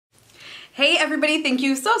Hey everybody, thank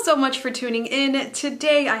you so much for tuning in.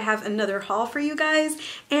 Today I have another haul for you guys,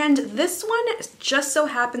 and this one just so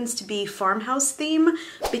happens to be farmhouse theme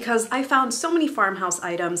because I found so many farmhouse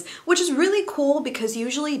items, which is really cool because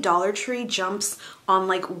usually Dollar Tree jumps on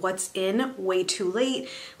like what's in way too late.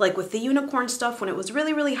 Like with the unicorn stuff when it was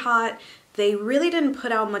really hot, they really didn't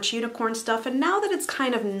put out much unicorn stuff, and now that it's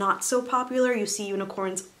kind of not so popular, you see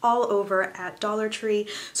unicorns all over at Dollar Tree.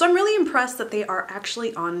 So I'm really impressed that they are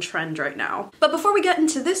actually on trend right now. But before we get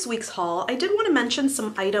into this week's haul, I did want to mention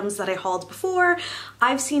some items that I hauled before.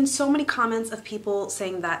 I've seen so many comments of people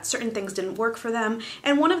saying that certain things didn't work for them,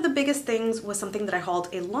 and one of the biggest things was something that I hauled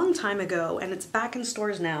a long time ago, and it's back in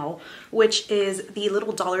stores now, which is the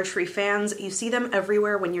little Dollar Tree fans. You see them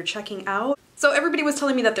everywhere when you're checking out. So everybody was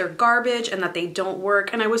telling me that they're garbage and that they don't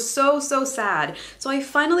work, and I was so sad. So I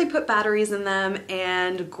finally put batteries in them,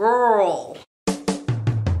 and girl.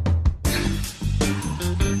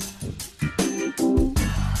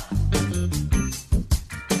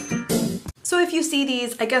 So if you see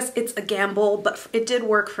these, I guess it's a gamble, but it did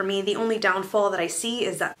work for me. The only downfall that I see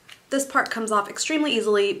is that this part comes off extremely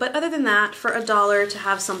easily, but other than that, for $1 to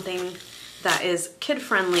have something that is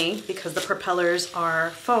kid-friendly because the propellers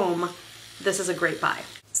are foam, this is a great buy.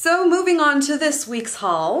 So moving on to this week's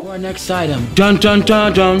haul. Our next item. Dun dun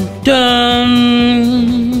dun dun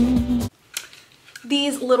dun.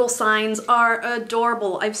 These little signs are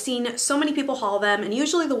adorable. I've seen so many people haul them, and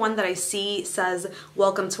usually the one that I see says,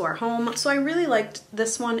 "Welcome to our home." So I really liked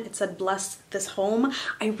this one. It said, "Bless this home."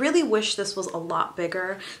 I really wish this was a lot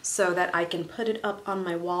bigger so that I can put it up on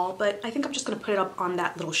my wall, but I think I'm just gonna put it up on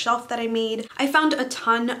that little shelf that I made. I found a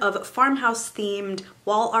ton of farmhouse themed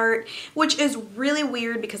wall art, which is really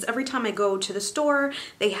weird because every time I go to the store,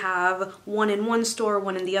 they have one in one store,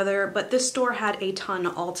 one in the other, but this store had a ton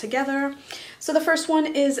all together. So the first one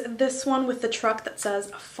is this one with the truck that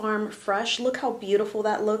says Farm Fresh. Look how beautiful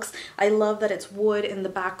that looks. I love that it's wood in the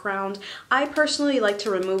background. I personally like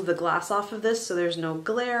to remove the glass off of this so there's no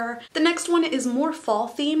glare. The next one is more fall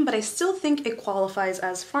theme, but I still think it qualifies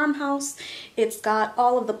as farmhouse. It's got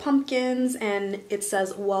all of the pumpkins and it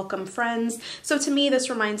says "Welcome Friends." So to me, this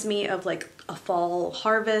reminds me of like a fall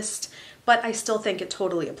harvest, but I still think it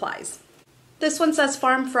totally applies. This one says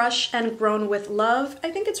Farm Fresh and Grown with Love.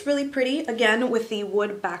 I think it's really pretty, again with the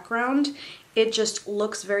wood background. It just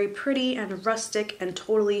looks very pretty and rustic and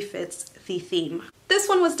totally fits the theme. This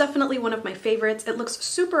one was definitely one of my favorites. It looks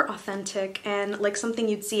super authentic and like something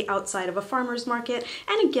you'd see outside of a farmer's market,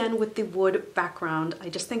 and again with the wood background. I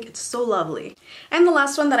just think it's so lovely. And the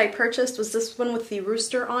last one that I purchased was this one with the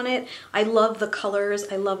rooster on it. I love the colors.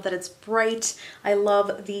 I love that it's bright. I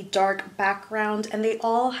love the dark background, and they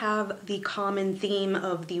all have the common theme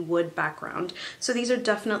of the wood background. So these are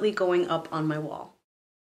definitely going up on my wall.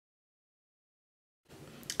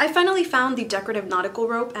 I finally found the decorative nautical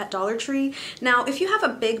rope at Dollar Tree. Now, if you have a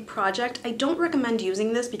big project, I don't recommend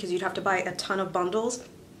using this because you'd have to buy a ton of bundles.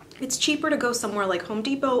 It's cheaper to go somewhere like Home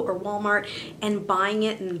Depot or Walmart and buying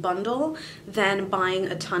it in bundle than buying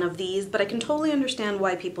a ton of these, but I can totally understand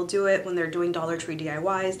why people do it when they're doing Dollar Tree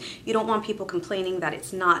DIYs. You don't want people complaining that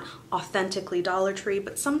it's not authentically Dollar Tree,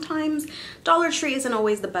 but sometimes Dollar Tree isn't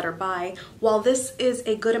always the better buy. While this is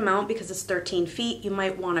a good amount because it's 13 feet, you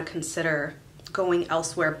might want to consider going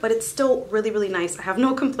elsewhere, but it's still really nice. I have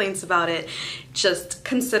no complaints about it. Just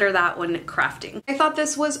consider that when crafting. I thought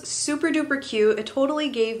this was super duper cute. It totally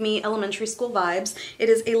gave me elementary school vibes. It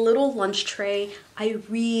is a little lunch tray. I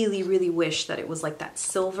really wish that it was like that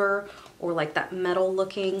silver or like that metal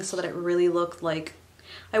looking so that it really looked like,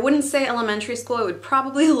 I wouldn't say elementary school, it would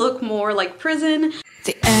probably look more like prison.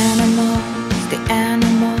 The animals,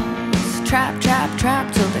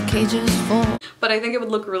 trap till the cages full. But I think it would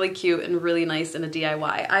look really cute and really nice in a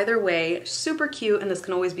DIY. Either way, super cute, and this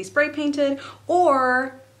can always be spray painted,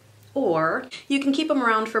 or you can keep them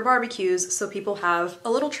around for barbecues so people have a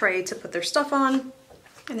little tray to put their stuff on,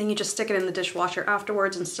 and then you just stick it in the dishwasher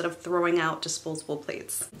afterwards instead of throwing out disposable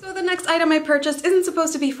plates. So the next item I purchased isn't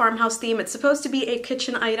supposed to be farmhouse theme, it's supposed to be a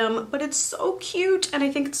kitchen item, but it's so cute and I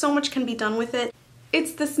think so much can be done with it.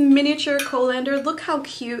 It's this miniature colander. Look how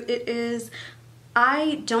cute it is.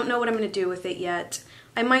 I don't know what I'm going to do with it yet.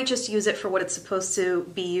 I might just use it for what it's supposed to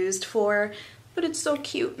be used for, but it's so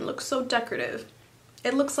cute and looks so decorative.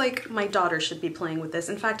 It looks like my daughter should be playing with this.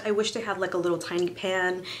 In fact, I wish they had like a little tiny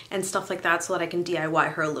pan and stuff like that so that I can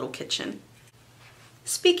DIY her a little kitchen.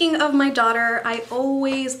 Speaking of my daughter, I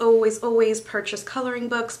always purchase coloring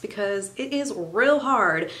books because it is real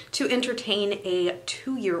hard to entertain a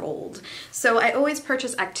 2-year-old. So I always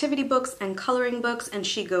purchase activity books and coloring books, and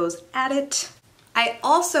she goes at it. I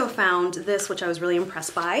also found this, which I was really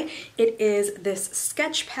impressed by. It is this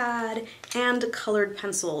sketch pad and colored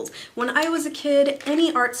pencils. When I was a kid,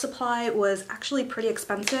 any art supply was actually pretty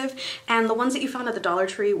expensive, and the ones that you found at the Dollar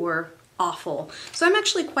Tree were awful. So I'm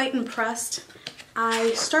actually quite impressed.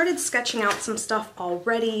 I started sketching out some stuff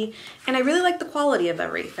already, and I really like the quality of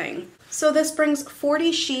everything. So this brings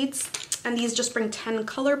 40 sheets, and these just bring 10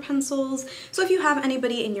 color pencils. So if you have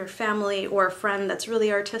anybody in your family or a friend that's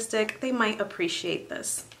really artistic, they might appreciate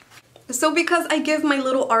this. So because I give my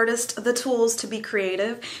little artist the tools to be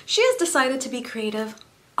creative, she has decided to be creative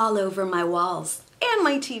all over my walls and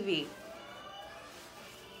my TV.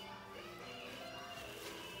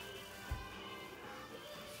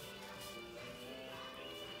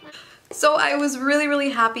 So I was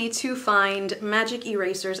really happy to find magic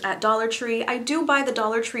erasers at Dollar Tree. I do buy the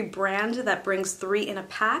Dollar Tree brand that brings 3 in a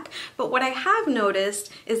pack, but what I have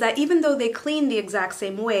noticed is that even though they clean the exact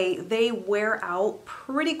same way, they wear out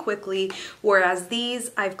pretty quickly, whereas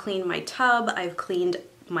these, I've cleaned my tub, I've cleaned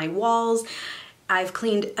my walls, I've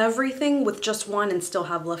cleaned everything with just one and still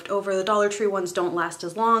have left over. The Dollar Tree ones don't last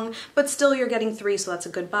as long, but still you're getting 3, so that's a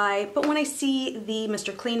good buy. But when I see the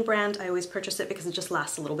Mr. Clean brand, I always purchase it because it just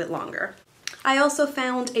lasts a little bit longer. I also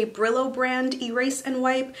found a Brillo brand erase and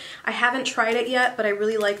wipe. I haven't tried it yet, but I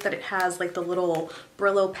really like that it has like the little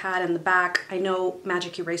Brillo pad in the back. I know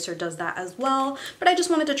Magic Eraser does that as well, but I just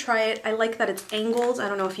wanted to try it. I like that it's angled. I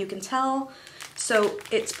don't know if you can tell. So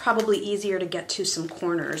it's probably easier to get to some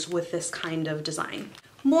corners with this kind of design.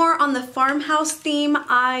 More on the farmhouse theme,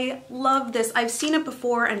 I love this. I've seen it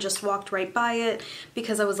before and just walked right by it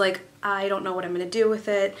because I was like, I don't know what I'm gonna do with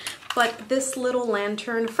it. But this little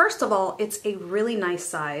lantern, first of all, it's a really nice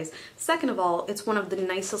size. Second of all, it's one of the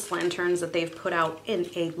nicest lanterns that they've put out in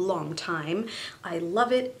a long time. I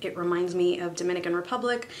love it. It reminds me of Dominican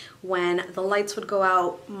Republic. When the lights would go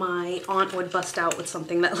out, my aunt would bust out with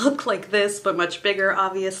something that looked like this, but much bigger,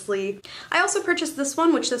 obviously. I also purchased this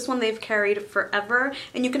one, which this one they've carried forever,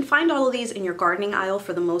 and you can find all of these in your gardening aisle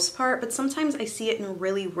for the most part, but sometimes I see it in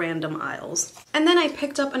really random aisles. And then I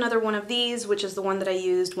picked up another one of these, which is the one that I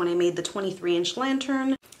used when I made the 23-inch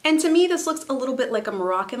lantern. And to me, this looks a little bit like a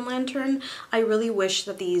Moroccan lantern. I really wish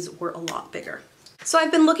that these were a lot bigger. So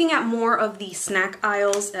I've been looking at more of the snack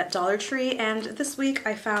aisles at Dollar Tree, and this week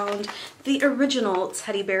I found the original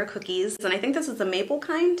teddy bear cookies, and I think this is the maple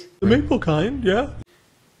kind. The maple kind, yeah.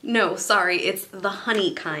 No, sorry, it's the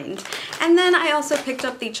honey kind. And then I also picked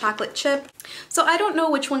up the chocolate chip. So I don't know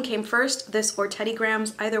which one came first, this or Teddy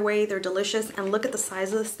Grahams. Either way, they're delicious, and look at the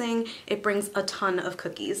size of this thing. It brings a ton of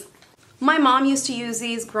cookies. My mom used to use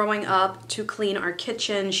these growing up to clean our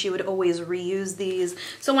kitchen. She would always reuse these.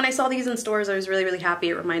 So when I saw these in stores, I was really happy.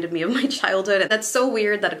 It reminded me of my childhood. That's so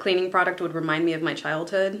weird that a cleaning product would remind me of my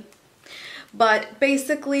childhood. But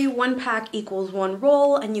basically 1 pack equals 1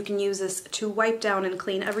 roll, and you can use this to wipe down and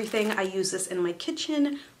clean everything. I use this in my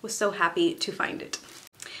kitchen. Was so happy to find it.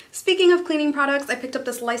 Speaking of cleaning products, I picked up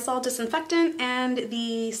this Lysol disinfectant, and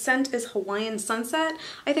the scent is Hawaiian Sunset.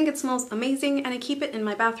 I think it smells amazing, and I keep it in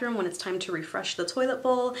my bathroom when it's time to refresh the toilet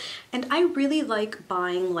bowl. And I really like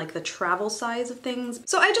buying like the travel size of things.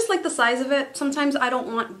 So I just like the size of it. Sometimes I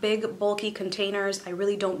don't want big bulky containers. I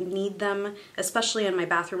really don't need them, especially in my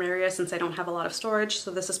bathroom area since I don't have a lot of storage.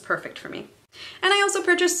 So this is perfect for me. And I also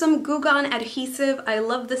purchased some Goo Gone adhesive. I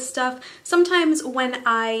love this stuff. Sometimes when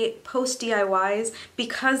I post DIYs,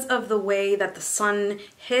 because of the way that the sun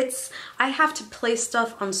hits, I have to place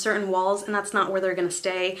stuff on certain walls, and that's not where they're gonna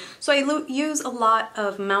stay. So I use a lot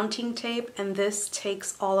of mounting tape, and this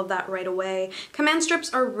takes all of that right away. Command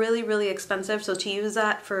strips are really expensive, so to use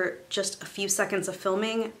that for just a few seconds of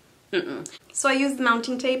filming, So I use the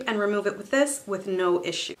mounting tape and remove it with this with no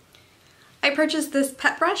issue. I purchased this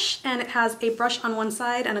pet brush, and it has a brush on one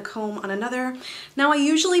side and a comb on another. Now I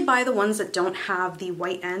usually buy the ones that don't have the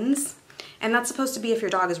white ends, and that's supposed to be if your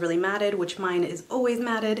dog is really matted, which mine is always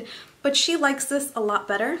matted, but she likes this a lot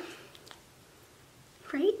better,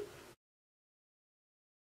 right?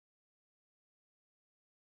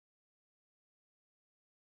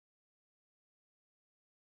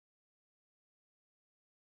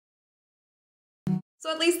 So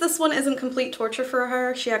at least this one isn't complete torture for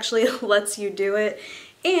her. She actually lets you do it.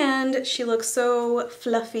 And she looks so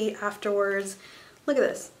fluffy afterwards. Look at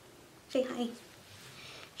this. Say hi.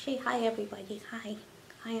 Say hi, everybody. Hi.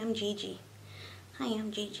 Hi, I'm Gigi. Hi,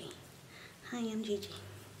 I'm Gigi. Hi, I'm Gigi.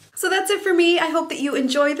 So that's it for me. I hope that you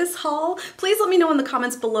enjoy this haul. Please let me know in the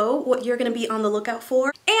comments below what you're going to be on the lookout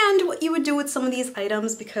for and what you would do with some of these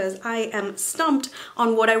items, because I am stumped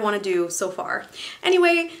on what I want to do so far.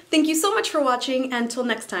 Anyway, thank you so much for watching. Until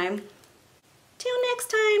next time. Till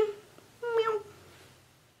next time. Meow.